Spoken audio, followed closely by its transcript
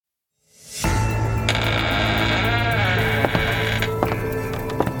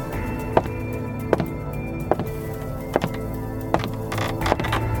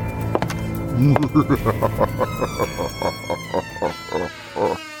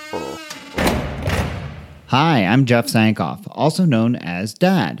Hi, I'm Jeff Sankoff, also known as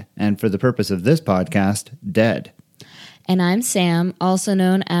Dad, and for the purpose of this podcast, Dead. And I'm Sam, also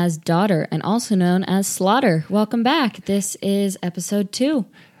known as Daughter, and also known as Slaughter. Welcome back. This is episode 2.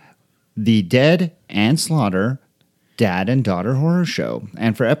 The Dead and Slaughter Dad and Daughter Horror Show.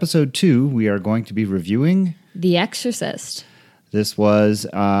 And for episode 2, we are going to be reviewing The Exorcist. This was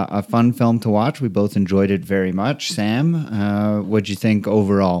a fun film to watch. We both enjoyed it very much. Sam, what'd you think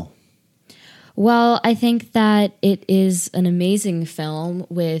overall? Well, I think that it is an amazing film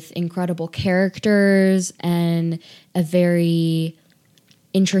with incredible characters and a very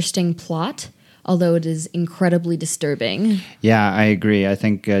interesting plot, although it is incredibly disturbing. Yeah, I agree. I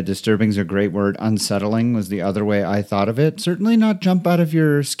think disturbing is a great word. Unsettling was the other way I thought of it. Certainly not jump out of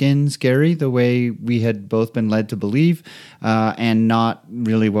your skin scary the way we had both been led to believe, and not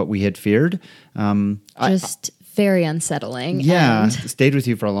really what we had feared. Very unsettling. Yeah, stayed with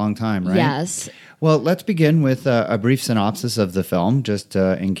you for a long time, right? Yes. Well, let's begin with a brief synopsis of the film, just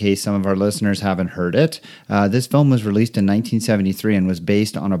in case some of our listeners haven't heard it. This film was released in 1973 and was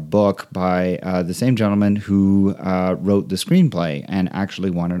based on a book by the same gentleman who wrote the screenplay and actually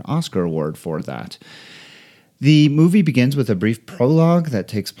won an Oscar award for that. The movie begins with a brief prologue that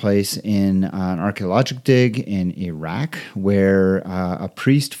takes place in an archaeological dig in Iraq, where a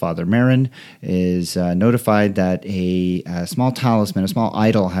priest, Father Merrin, is notified that a small talisman, a small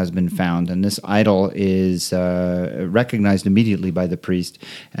idol has been found, and this idol is recognized immediately by the priest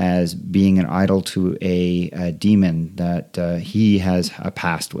as being an idol to a demon that he has a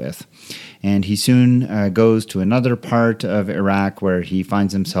past with. And he soon goes to another part of Iraq where he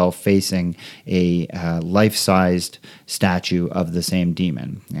finds himself facing a life-sized statue of the same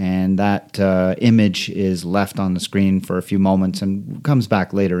demon. And that image is left on the screen for a few moments and comes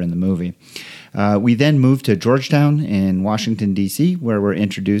back later in the movie. We then move to Georgetown in Washington, D.C., where we're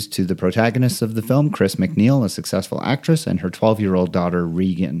introduced to the protagonists of the film, Chris MacNeil, a successful actress, and her 12-year-old daughter,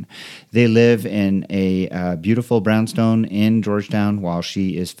 Regan. They live in a beautiful brownstone in Georgetown while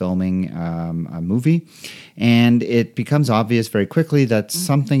she is filming a movie. And it becomes obvious very quickly that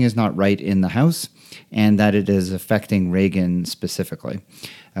something is not right in the house and that it is affecting Regan specifically.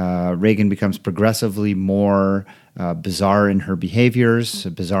 Regan becomes progressively more bizarre in her behaviors,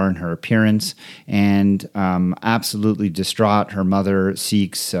 bizarre in her appearance, and absolutely distraught. Her mother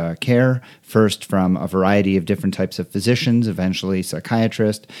seeks care, first from a variety of different types of physicians, eventually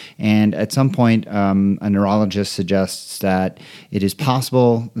psychiatrist, and at some point a neurologist suggests that it is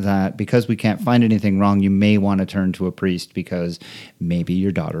possible that because we can't find anything wrong, you may want to turn to a priest because maybe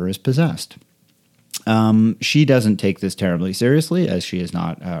your daughter is possessed. She doesn't take this terribly seriously, as she is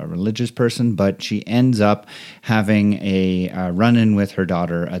not a religious person, but she ends up having a run-in with her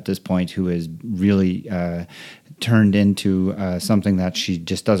daughter at this point, who is really turned into something that she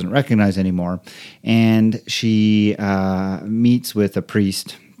just doesn't recognize anymore. And she meets with a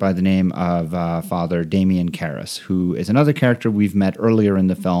priest by the name of Father Damien Karras, who is another character we've met earlier in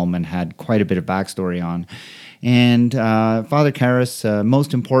the film and had quite a bit of backstory on. And Father Karras,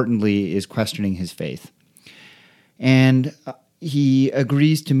 most importantly, is questioning his faith. And he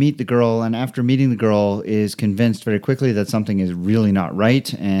agrees to meet the girl, and after meeting the girl, is convinced very quickly that something is really not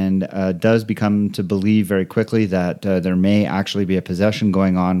right, and does become to believe very quickly that there may actually be a possession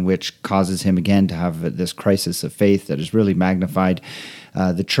going on, which causes him again to have this crisis of faith that is really magnified.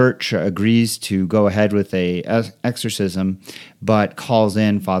 The church agrees to go ahead with a exorcism, but calls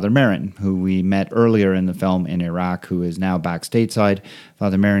in Father Merrin, who we met earlier in the film in Iraq, who is now back stateside.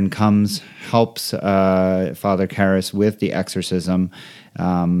 Father Merrin comes, helps Father Karras with the exorcism,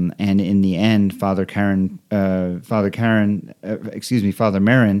 and in the end, Father Merrin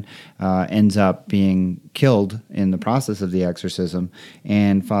ends up being killed in the process of the exorcism,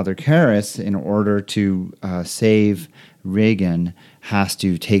 and Father Karras, in order to save Regan, has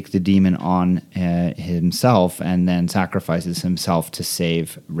to take the demon on himself and then sacrifices himself to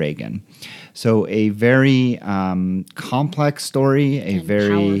save Regan. So a very complex story,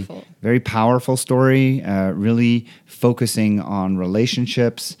 very powerful story, really focusing on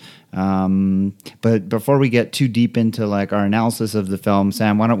relationships. But before we get too deep into like our analysis of the film,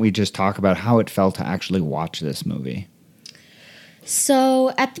 Sam, why don't we just talk about how it felt to actually watch this movie?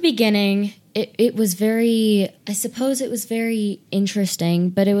 So at the beginning, it was very interesting,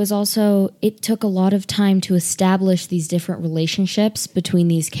 but it took a lot of time to establish these different relationships between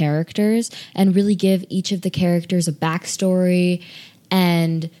these characters and really give each of the characters a backstory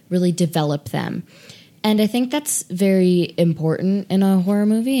and really develop them. And I think that's very important in a horror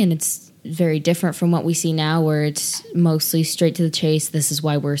movie, and it's very different from what we see now, where it's mostly straight to the chase. This is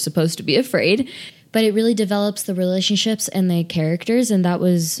why we're supposed to be afraid. But it really develops the relationships and the characters, and that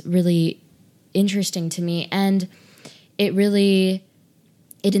was really interesting to me. And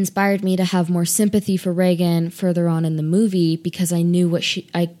it inspired me to have more sympathy for Regan further on in the movie, because I knew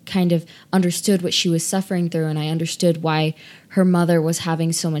I kind of understood what she was suffering through, and I understood why her mother was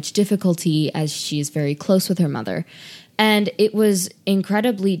having so much difficulty, as she is very close with her mother. And it was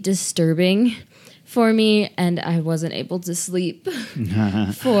incredibly disturbing for me, and I wasn't able to sleep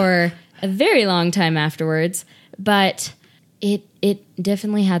for a very long time afterwards. But it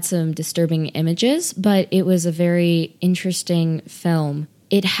definitely had some disturbing images, but it was a very interesting film.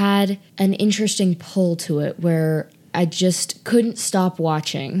 It had an interesting pull to it where I just couldn't stop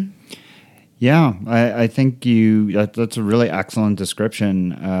watching. Yeah, I think that's a really excellent description.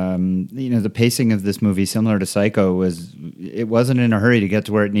 The pacing of this movie, similar to Psycho, it wasn't in a hurry to get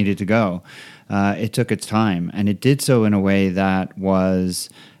to where it needed to go. It took its time, and it did so in a way that was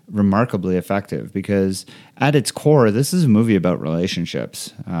remarkably effective, because at its core, this is a movie about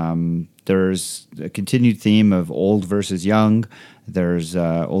relationships. There's a continued theme of old versus young. There's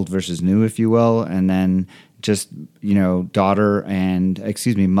old versus new, if you will, and then just, mother and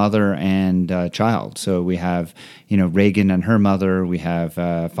child. So we have, Regan and her mother. We have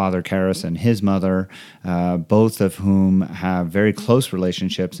Father Karras and his mother, both of whom have very close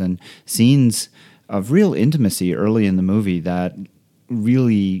relationships and scenes of real intimacy early in the movie that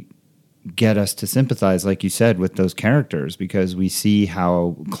really get us to sympathize, like you said, with those characters, because we see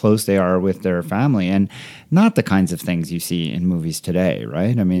how close they are with their family, and not the kinds of things you see in movies today,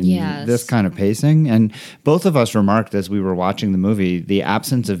 right? I mean, yes. This kind of pacing. And both of us remarked as we were watching the movie, the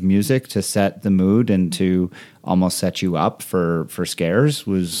absence of music to set the mood and to almost set you up for scares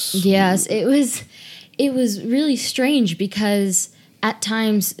was... Yes, it was really strange, because at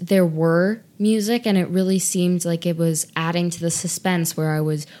times there were music, and it really seemed like it was adding to the suspense, where I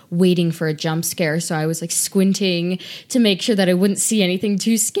was waiting for a jump scare. So I was like squinting to make sure that I wouldn't see anything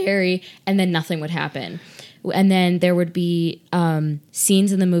too scary, and then nothing would happen. And then there would be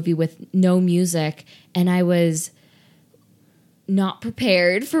scenes in the movie with no music, and I was not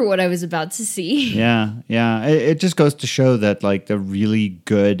prepared for what I was about to see. Yeah. It just goes to show that, like, the really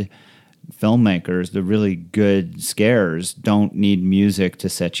good filmmakers, the really good scares, don't need music to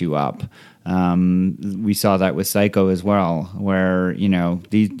set you up. We saw that with Psycho as well, where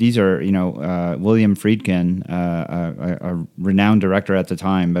these are William Friedkin, a renowned director at the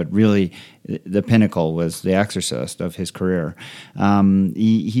time, but really the pinnacle was The Exorcist of his career.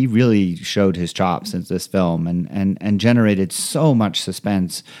 He really showed his chops in this film and generated so much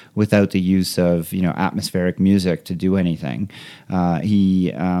suspense without the use of atmospheric music to do anything.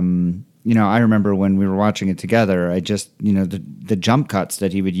 I remember when we were watching it together, I just, the jump cuts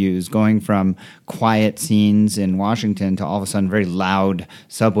that he would use, going from quiet scenes in Washington to all of a sudden very loud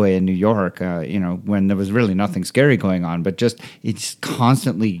subway in New York, when there was really nothing scary going on, but it just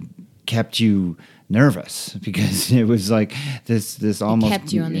constantly kept you nervous, because it was like this almost...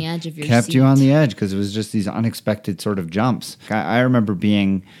 kept you on the edge of your kept seat. you on the edge, because it was just these unexpected sort of jumps. I remember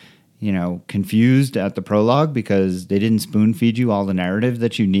being... confused at the prologue, because they didn't spoon feed you all the narrative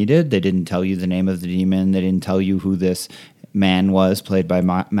that you needed. They didn't tell you the name of the demon. They didn't tell you who this man was, played by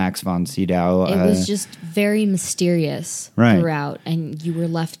Max von Sydow. It was just very mysterious throughout, and you were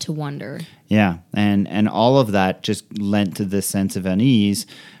left to wonder. Yeah, and all of that just lent to this sense of unease,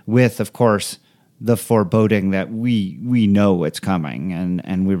 with, of course, the foreboding that we know it's coming,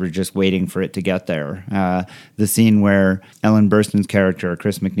 and we were just waiting for it to get there. The scene where Ellen Burstyn's character,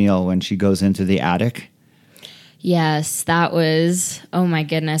 Chris MacNeil, when she goes into the attic. Yes, that was, oh my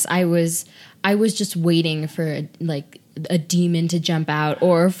goodness. I was just waiting for a demon to jump out,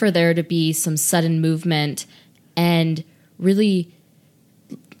 or for there to be some sudden movement. And really,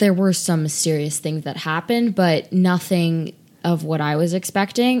 there were some mysterious things that happened, but nothing of what I was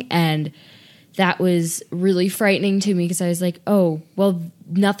expecting. And that was really frightening to me, because I was like, oh, well,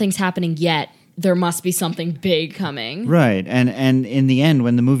 nothing's happening yet. There must be something big coming. Right. And in the end,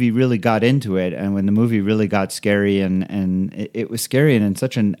 when the movie really got into it, and when the movie really got scary, and it was scary in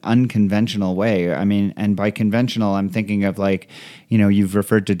such an unconventional way. I mean, and by conventional, I'm thinking of, like, you've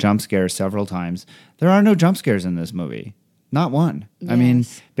referred to jump scares several times. There are no jump scares in this movie. Not one. Yes. I mean,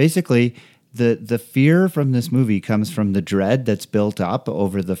 basically... The fear from this movie comes from the dread that's built up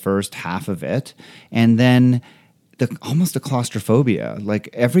over the first half of it, and then almost the claustrophobia. Like,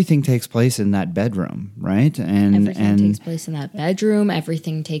 everything takes place in that bedroom, right? And everything takes place in that bedroom.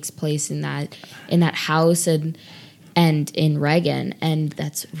 Everything takes place in that house, and and in Regan, and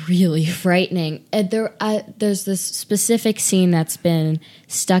that's really frightening. And there's this specific scene that's been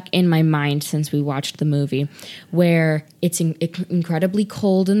stuck in my mind since we watched the movie, where it's incredibly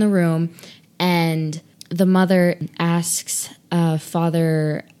cold in the room, and the mother asks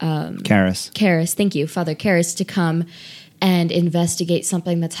Father Karras, thank you, Father Karras, to come and investigate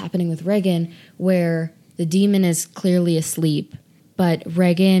something that's happening with Regan, where the demon is clearly asleep, but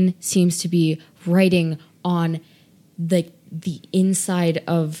Regan seems to be writing on the inside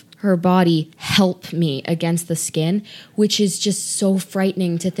of her body, "Help me," against the skin, which is just so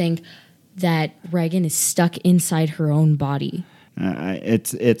frightening to think that Regan is stuck inside her own body.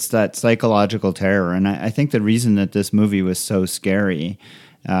 It's that psychological terror, and I think the reason that this movie was so scary,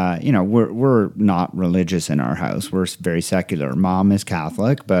 we're not religious in our house. We're very secular. Mom is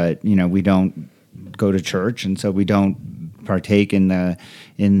Catholic, but we don't go to church, and so we don't partake in the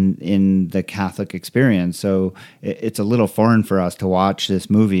Catholic experience. So it's a little foreign for us to watch this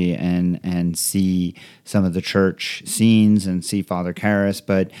movie and see some of the church scenes and see Father Karras.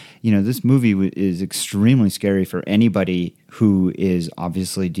 But this movie is extremely scary for anybody who is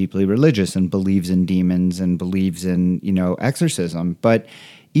obviously deeply religious and believes in demons and believes in exorcism. But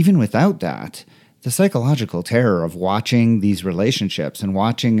even without that, the psychological terror of watching these relationships and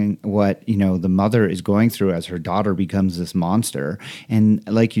watching what, the mother is going through as her daughter becomes this monster. And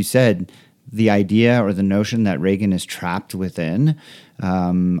like you said, the idea or the notion that Regan is trapped within,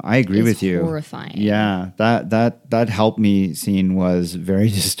 I agree with you. Horrifying. Yeah, that Help Me scene was very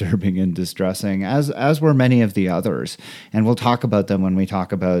disturbing and distressing, as were many of the others. And we'll talk about them when we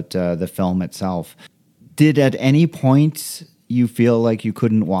talk about the film itself. Did at any point you feel like you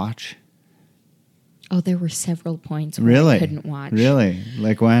couldn't watch? Oh, there were several points where I couldn't watch. Really?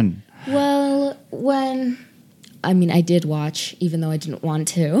 Like when? Well, I did watch, even though I didn't want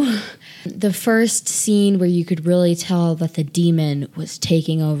to. The first scene where you could really tell that the demon was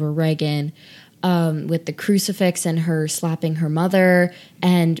taking over Regan, with the crucifix and her slapping her mother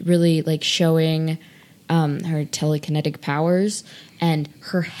and really showing her telekinetic powers and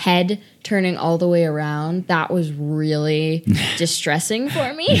her head turning all the way around. That was really distressing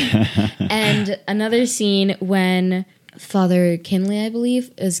for me. And another scene when Father Kinley, I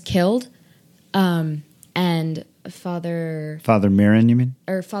believe, is killed, and Father Mirren, you mean?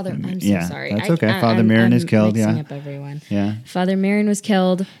 Or Father, I'm so sorry. That's okay. Father Mirren is killed, mixing up everyone. Yeah. Father Mirren was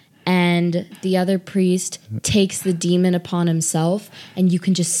killed, and the other priest takes the demon upon himself, and you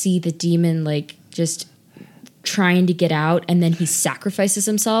can just see the demon just trying to get out, and then he sacrifices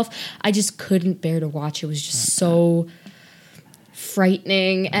himself. I just couldn't bear to watch. It was just so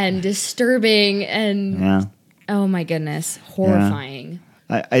frightening and disturbing, and oh my goodness, horrifying.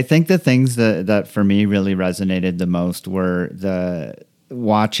 I think the things that for me really resonated the most were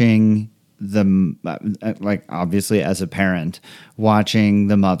watching obviously as a parent, watching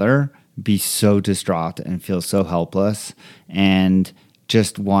the mother be so distraught and feel so helpless and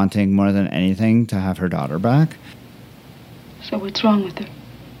just wanting more than anything to have her daughter back. So what's wrong with her?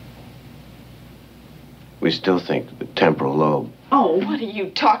 We still think the temporal lobe. Oh, what are you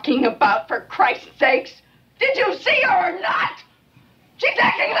talking about, for Christ's sakes? Did you see her or not? She's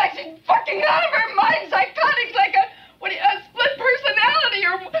acting like she's fucking out of her mind, psychotic, like a split personality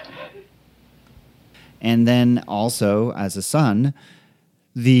or... And then also, as a son,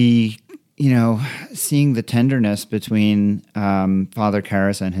 seeing the tenderness between Father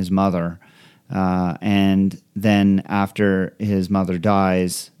Karras and his mother, and then after his mother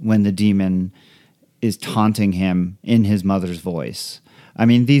dies, when the demon is taunting him in his mother's voice. I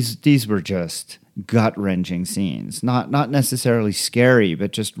mean, these were just gut-wrenching scenes, not necessarily scary,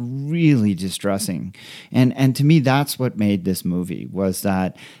 but just really distressing. And to me, that's what made this movie, was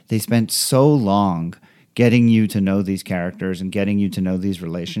that they spent so long getting you to know these characters and getting you to know these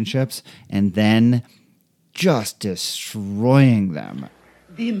relationships, and then just destroying them.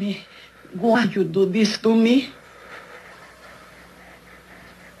 Dime, why you do this to me?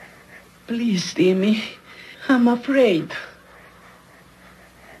 Please, Dime, I'm afraid.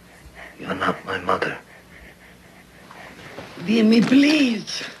 You're not my mother. Dime,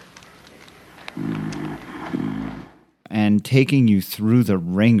 please. And taking you through the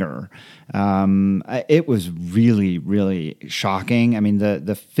ringer. It was really, really shocking. I mean,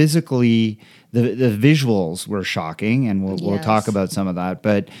 the visuals were shocking, and we'll talk about some of that.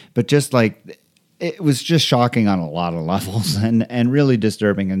 But just it was just shocking on a lot of levels, and really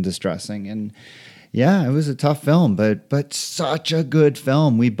disturbing and distressing. And Yeah, it was a tough film, but such a good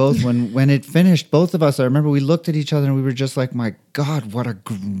film. We both, when it finished, both of us, I remember we looked at each other and we were just like, my God, what a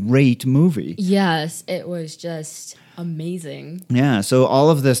great movie. Yes, it was just amazing. Yeah, so all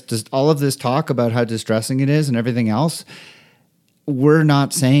of this talk about how distressing it is and everything else, we're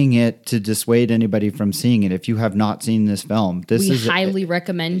not saying it to dissuade anybody from seeing it. If you have not seen this film, we highly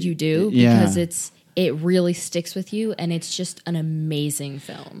recommend you do, because it really sticks with you, and it's just an amazing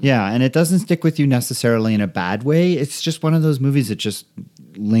film. Yeah, and it doesn't stick with you necessarily in a bad way. It's just one of those movies that just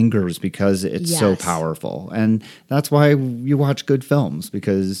lingers because it's so powerful. And that's why you watch good films,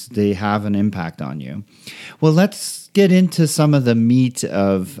 because they have an impact on you. Well, let's get into some of the meat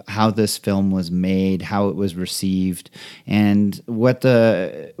of how this film was made, how it was received, and what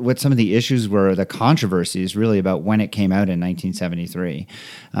some of the issues were, the controversies really about when it came out in 1973.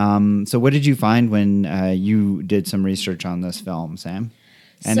 So what did you find when you did some research on this film, Sam?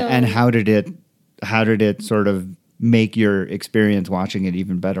 And how did it sort of make your experience watching it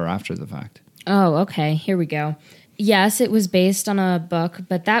even better after the fact? Oh, okay. Here we go. Yes, it was based on a book,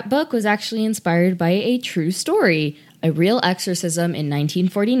 but that book was actually inspired by a true story, a real exorcism in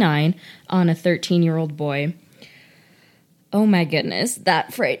 1949 on a 13-year-old boy. Oh my goodness,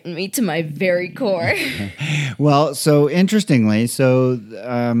 that frightened me to my very core. Well, so interestingly,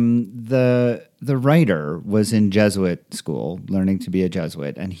 the writer was in Jesuit school, learning to be a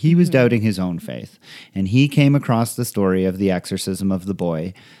Jesuit, and he was doubting his own faith. And he came across the story of the exorcism of the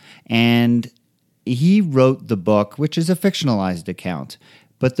boy, and he wrote the book, which is a fictionalized account.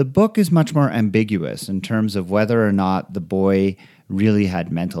 But the book is much more ambiguous in terms of whether or not the boy really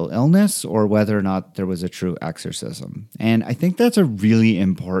had mental illness or whether or not there was a true exorcism. And I think that's a really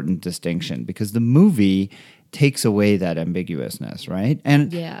important distinction, because the movie takes away that ambiguousness, right?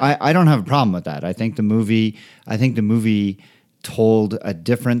 And I don't have a problem with that. I think the movie told a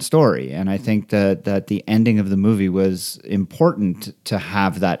different story, and I think that the ending of the movie was important to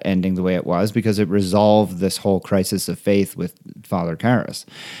have that ending the way it was, because it resolved this whole crisis of faith with Father Karras.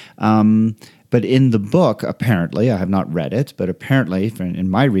 But in the book, apparently, I have not read it, but apparently in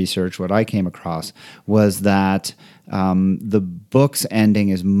my research, what I came across was that the book's ending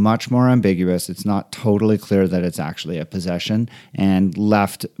is much more ambiguous. It's not totally clear that it's actually a possession, and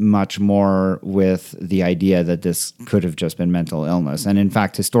left much more with the idea that this could have just been mental illness. And in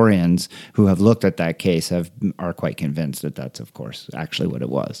fact, historians who have looked at that case are quite convinced that that's, of course, actually what it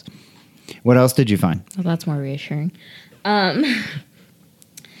was. What else did you find? Well, that's more reassuring.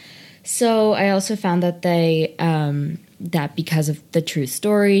 So I also found that that because of the true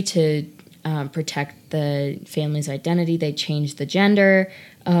story, to protect the family's identity, they changed the gender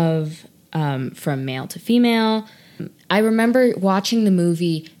of from male to female. I remember watching the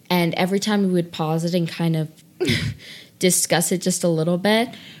movie, and every time we would pause it and kind of discuss it just a little bit,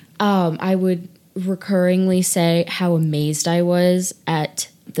 I would recurringly say how amazed I was at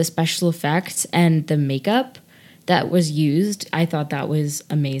the special effects and the makeup that was used. I thought that was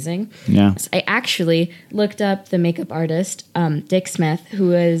amazing. Yeah. So I actually looked up the makeup artist, Dick Smith,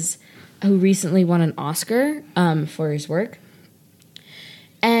 who recently won an Oscar for his work,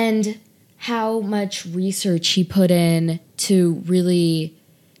 and how much research he put in to really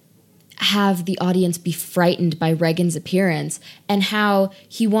have the audience be frightened by Regan's appearance, and how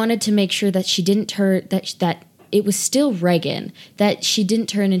he wanted to make sure that she didn't turn that it was still Regan, that she didn't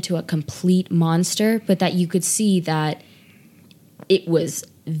turn into a complete monster, but that you could see that it was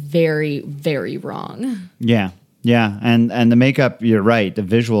very, very wrong. Yeah. Yeah, and the makeup, you're right, the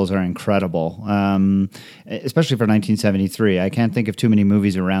visuals are incredible, especially for 1973. I can't think of too many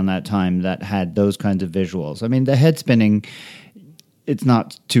movies around that time that had those kinds of visuals. I mean, the head spinning, it's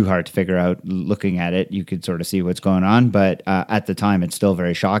not too hard to figure out looking at it. You could sort of see what's going on, but at the time, it's still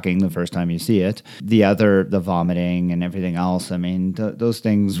very shocking the first time you see it. The vomiting and everything else, I mean, those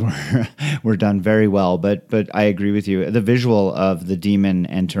things were done very well, but I agree with you. The visual of the demon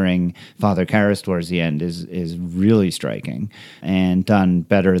entering Father Karras towards the end is really striking and done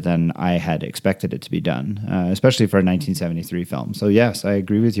better than I had expected it to be done, especially for a 1973 film. So yes, I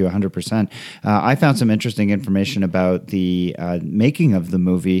agree with you 100%. I found some interesting information about the making of the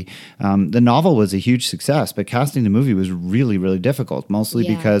movie. The novel was a huge success, but casting the movie was really, really difficult, mostly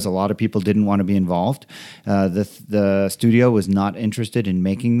because a lot of people didn't want to be involved. The studio was not interested in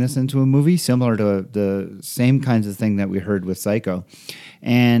making this into a movie, similar to the same kinds of thing that we heard with Psycho.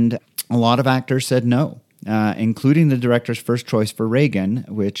 And a lot of actors said no. Including the director's first choice for Regan,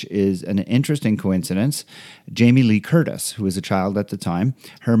 which is an interesting coincidence, Jamie Lee Curtis, who was a child at the time.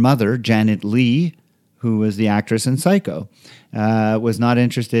 Her mother, Janet Leigh, who was the actress in Psycho, was not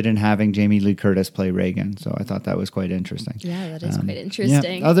interested in having Jamie Lee Curtis play Reagan. So I thought that was quite interesting. Yeah, that is quite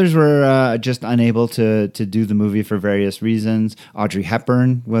interesting. Yeah. Others were just unable to do the movie for various reasons. Audrey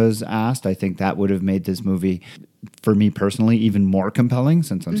Hepburn was asked. I think that would have made this movie, for me personally, even more compelling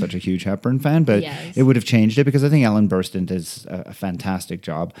since I'm such a huge Hepburn fan, but Yes. it would have changed it because I think Ellen Burstyn does a fantastic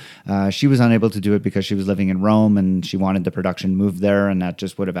job. She was unable to do it because she was living in Rome and she wanted the production moved there, and that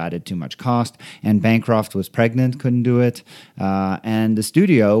just would have added too much cost. And Bancroft was pregnant, couldn't do it. And the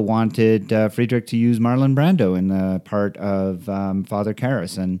studio wanted Friedrich to use Marlon Brando in the part of Father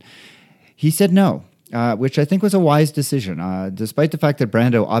Karras, and he said no. Which I think was a wise decision. Despite the fact that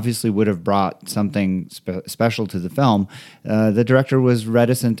Brando obviously would have brought something special to the film, the director was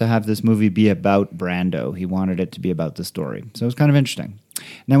reticent to have this movie be about Brando. He wanted it to be about the story. So it was kind of interesting.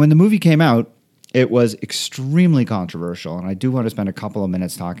 Now, when the movie came out, it was extremely controversial, and I do want to spend a couple of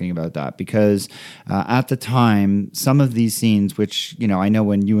minutes talking about that because at the time, some of these scenes, which, you know, I know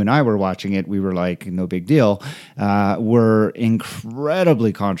when you and I were watching it, we were like, no big deal, were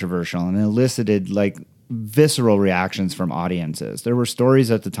incredibly controversial and elicited like visceral reactions from audiences. There were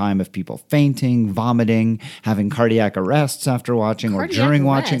stories at the time of people fainting, vomiting, having cardiac arrests after watching or during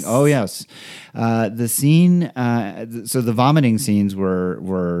watching. Oh, yes. The scene, so the vomiting scenes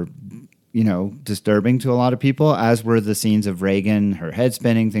were you know, disturbing to a lot of people, as were the scenes of Reagan, her head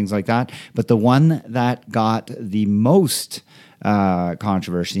spinning, things like that. But the one that got the most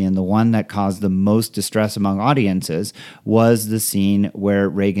controversy and the one that caused the most distress among audiences was the scene where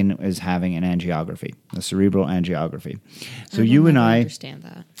Reagan is having an angiography, a cerebral angiography. So you and I understand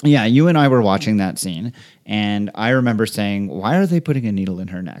that. Yeah, you and I were watching that scene, and I remember saying, why are they putting a needle in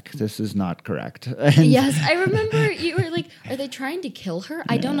her neck? This is not correct. And Yes, I remember you were like, are they trying to kill her?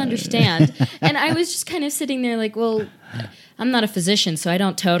 I don't understand. And I was just kind of sitting there like, well, I'm not a physician, so I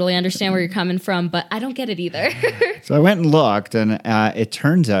don't totally understand where you're coming from, but I don't get it either. So I went and looked, and it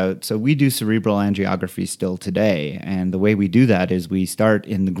turns out, so we do cerebral angiography still today, and the way we do that is we start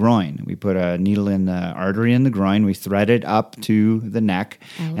in the groin. We put a needle in the artery in the groin, we thread it up to the neck,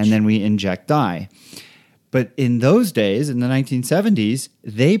 and then we inject dye. But in those days, in the 1970s,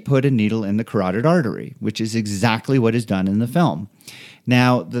 they put a needle in the carotid artery, which is exactly what is done in the film.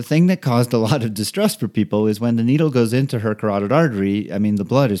 Now, the thing that caused a lot of distress for people is when the needle goes into her carotid artery, I mean, the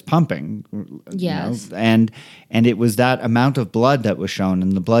blood is pumping. Yes. You know, and it was that amount of blood that was shown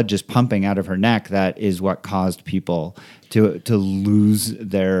and the blood just pumping out of her neck that is what caused people to lose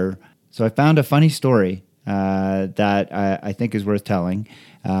their... So I found a funny story that I think is worth telling.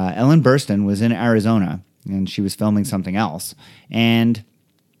 Ellen Burstyn was in Arizona, and she was filming something else. And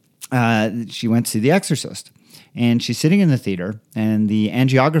she went to see The Exorcist. And she's sitting in the theater, and the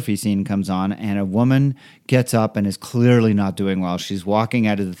angiography scene comes on, and a woman gets up and is clearly not doing well. She's walking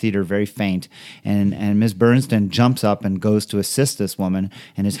out of the theater very faint, and Ms. Burstyn jumps up and goes to assist this woman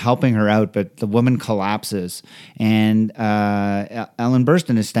and is helping her out, but the woman collapses. And Ellen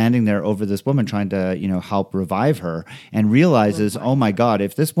Burstyn is standing there over this woman trying to, you know, help revive her, and realizes, oh my God,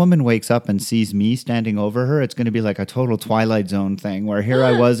 if this woman wakes up and sees me standing over her, it's going to be like a total Twilight Zone thing, where here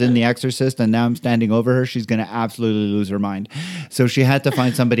I was in The Exorcist, and now I'm standing over her. She's going to absolutely lose her mind. So she had to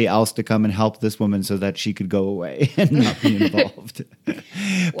find somebody else to come and help this woman so that she could go away and not be involved.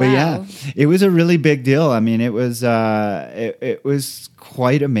 But yeah, it was a really big deal. I mean, it was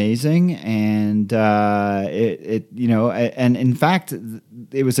quite amazing, and it you know, and in fact,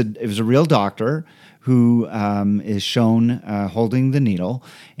 it was a real doctor who is shown holding the needle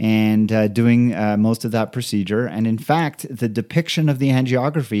and doing most of that procedure. And in fact, the depiction of the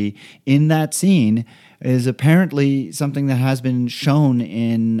angiography in that scene is apparently something that has been shown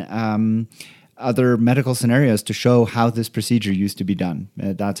in other medical scenarios to show how this procedure used to be done.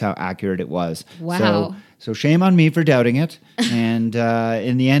 That's how accurate it was. Wow. So shame on me for doubting it. And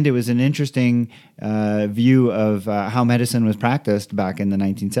in the end, it was an interesting view of how medicine was practiced back in the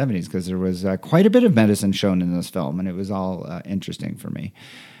 1970s, because there was quite a bit of medicine shown in this film, and it was all interesting for me.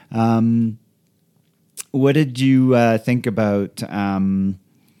 What did you think about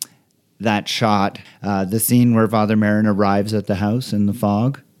that shot, the scene where Father Merrin arrives at the house in the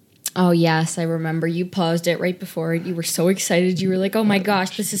fog? Oh, yes, I remember. You paused it right before it. You were so excited. You were like, oh my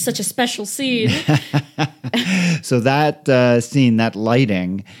gosh, this is such a special scene. So that scene, that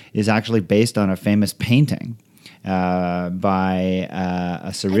lighting, is actually based on a famous painting by a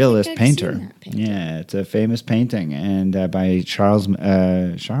surrealist painter. Yeah, it's a famous painting, and by by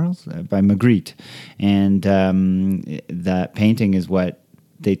Magritte. And that painting is what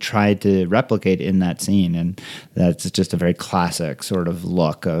they tried to replicate in that scene, and that's just a very classic sort of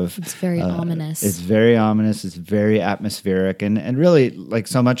look of... It's very ominous. It's very ominous, it's very atmospheric, and really, like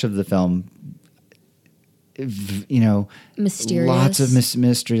so much of the film, Mysterious. lots of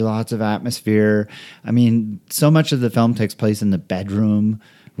mystery, lots of atmosphere. I mean, so much of the film takes place in the bedroom,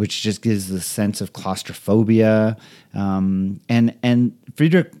 which just gives the sense of claustrophobia. And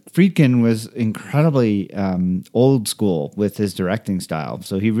Friedkin was incredibly old school with his directing style.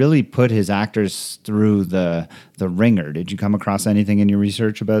 So he really put his actors through the ringer. Did you come across anything in your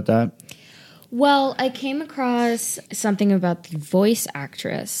research about that? Well, I came across something about the voice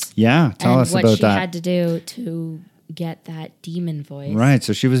actress. Yeah, tell us about that. And what she had to do to get that demon voice. Right,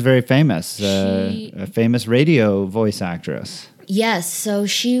 so she was very famous, a famous radio voice actress. Yes, so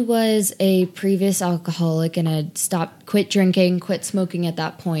she was a previous alcoholic and had quit drinking, quit smoking at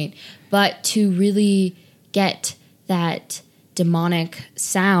that point. But to really get that demonic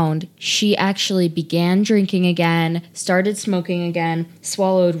sound, she actually began drinking again, started smoking again,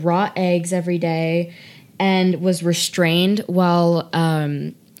 swallowed raw eggs every day, and was restrained while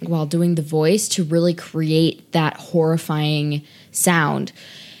doing the voice to really create that horrifying sound.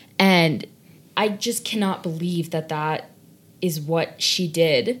 And I just cannot believe that is what she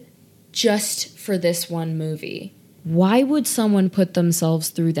did just for this one movie. Why would someone put themselves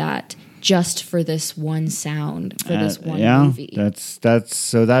through that just for this one sound, for this one movie?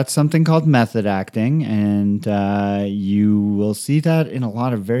 That's something called method acting, and you will see that in a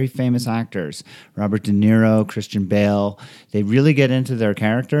lot of very famous actors. Robert De Niro, Christian Bale, they really get into their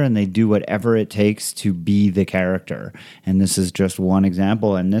character and they do whatever it takes to be the character. And this is just one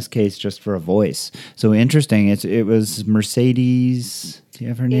example, in this case, just for a voice. So interesting. It was Mercedes... Do you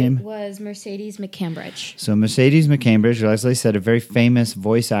have her name? It was Mercedes McCambridge. So Mercedes McCambridge, as I said, a very famous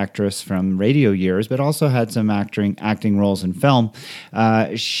voice actress from radio years, but also had some acting roles in film.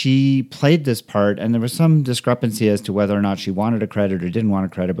 She played this part, and there was some discrepancy as to whether or not she wanted a credit or didn't want a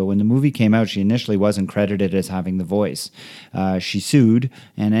credit. But when the movie came out, she initially wasn't credited as having the voice. She sued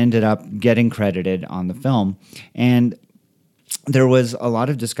and ended up getting credited on the film. And there was a lot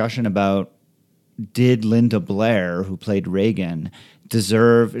of discussion about, did Linda Blair, who played Reagan,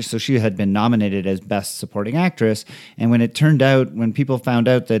 deserve, so she had been nominated as Best Supporting Actress, and when people found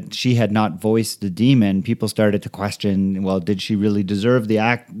out that she had not voiced the demon, people started to question, well, did she really deserve the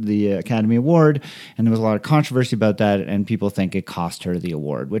Academy Award? And there was a lot of controversy about that, and people think it cost her the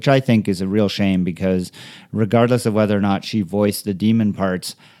award, which I think is a real shame, because regardless of whether or not she voiced the demon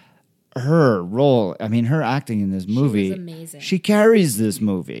parts, her role, I mean, her acting in this movie, she was amazing. She carries this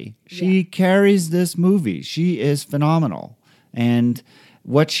movie. She carries this movie. She is phenomenal. And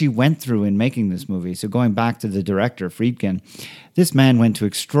what she went through in making this movie. So going back to the director, Friedkin, this man went to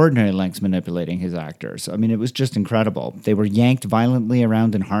extraordinary lengths manipulating his actors. I mean, it was just incredible. They were yanked violently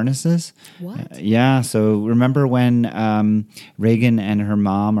around in harnesses. What? Yeah. So remember when Reagan and her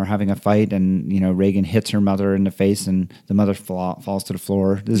mom are having a fight, and Reagan hits her mother in the face, and the mother falls to the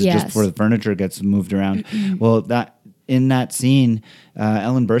floor. This is just before the furniture gets moved around. Well, in that scene,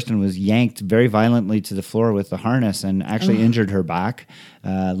 Ellen Burstyn was yanked very violently to the floor with the harness and actually injured her back.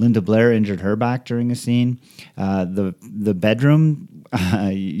 Linda Blair injured her back during a scene. The bedroom,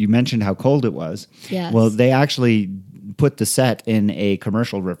 you mentioned how cold it was. Yes. Well, they actually put the set in a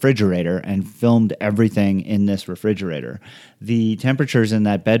commercial refrigerator and filmed everything in this refrigerator. The temperatures in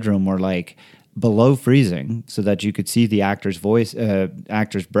that bedroom were like below freezing, so that you could see the actor's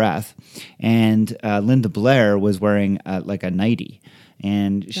breath. And Linda Blair was wearing like a nightie.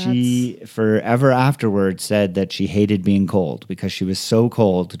 And she forever afterwards said that she hated being cold because she was so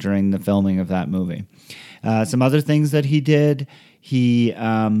cold during the filming of that movie. Some other things that he did, he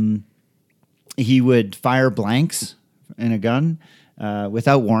would fire blanks in a gun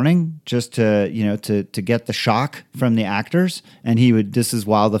without warning, just to get the shock from the actors. And this is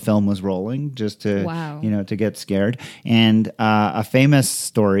while the film was rolling, just to to get scared. And a famous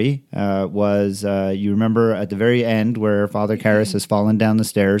story was, you remember at the very end where Father Karras has fallen down the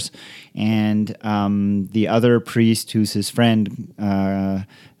stairs, and the other priest, who's his friend,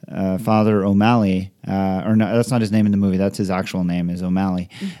 Father O'Malley, or no, that's not his name in the movie. That's his actual name, is O'Malley.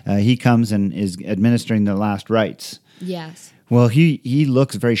 He comes and is administering the last rites. Yes. Well, he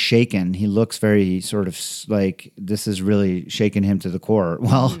looks very shaken. He looks very sort of like this is really shaking him to the core.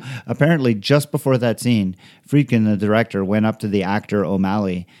 Well, apparently just before that scene, Friedkin, the director, went up to the actor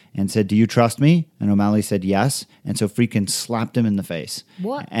O'Malley and said, "Do you trust me?" And O'Malley said yes. And so Friedkin slapped him in the face.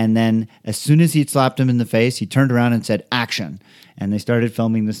 What? And then as soon as he'd slapped him in the face, he turned around and said, "Action." And they started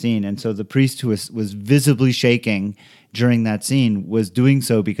filming the scene. And so the priest, who was visibly shaking during that scene, was doing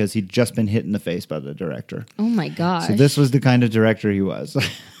so because he'd just been hit in the face by the director. Oh my gosh. So this was the kind of director he was.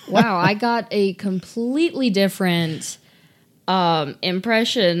 Wow, I got a completely different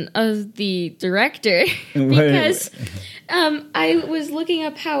impression of the director because I was looking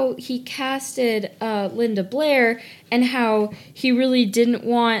up how he casted Linda Blair and how he really didn't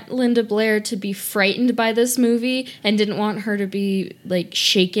want Linda Blair to be frightened by this movie and didn't want her to be like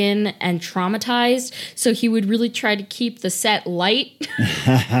shaken and traumatized. So he would really try to keep the set light.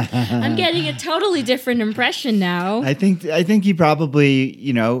 I'm getting a totally different impression now. I think he probably,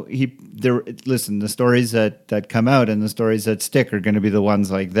 listen, the stories that come out and the stories that stick are going to be the ones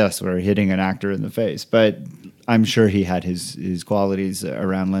like this, where hitting an actor in the face. But I'm sure he had his qualities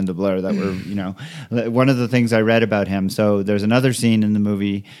around Linda Blair that were, one of the things I read about him. So there's another scene in the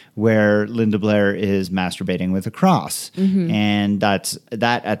movie where Linda Blair is masturbating with a cross. And that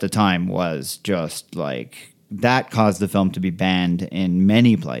at the time was just like, that caused the film to be banned in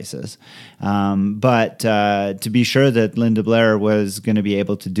many places. But to be sure that Linda Blair was going to be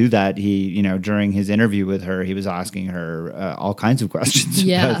able to do that, he, during his interview with her, he was asking her all kinds of questions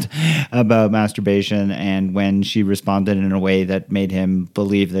about masturbation. And when she responded in a way that made him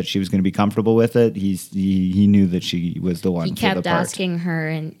believe that she was going to be comfortable with it, he knew that she was the one. He kept asking her,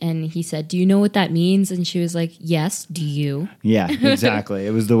 and he said, "Do you know what that means?" And she was like, "Yes, do you?" Yeah, exactly.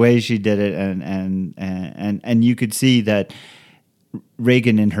 It was the way she did it, and you could see that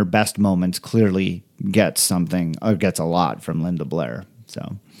Regan in her best moments clearly gets a lot from Linda Blair.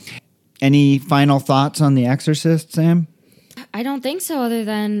 So, any final thoughts on The Exorcist, Sam? I don't think so, other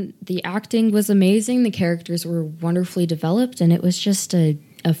than the acting was amazing, the characters were wonderfully developed, and it was just a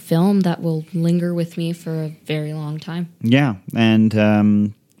film that will linger with me for a very long time. Yeah,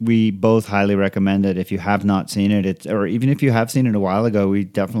 and we both highly recommend it. If you have not seen it, or even if you have seen it a while ago, we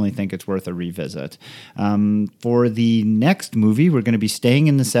definitely think it's worth a revisit. For the next movie, we're going to be staying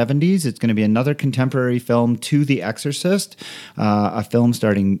in the 70s. It's going to be another contemporary film to The Exorcist, a film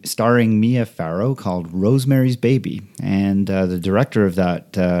starring Mia Farrow called Rosemary's Baby. And the director of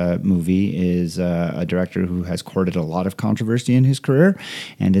that movie is a director who has courted a lot of controversy in his career,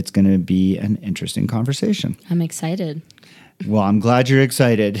 and it's going to be an interesting conversation. I'm excited. Well, I'm glad you're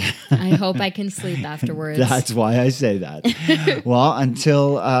excited. I hope I can sleep afterwards. That's why I say that. Well,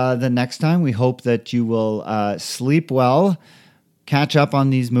 until the next time, we hope that you will sleep well, catch up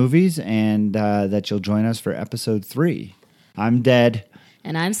on these movies, and that you'll join us for episode 3. I'm Dead.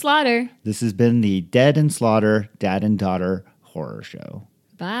 And I'm Slaughter. This has been the Dead and Slaughter Dad and Daughter Horror Show.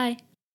 Bye.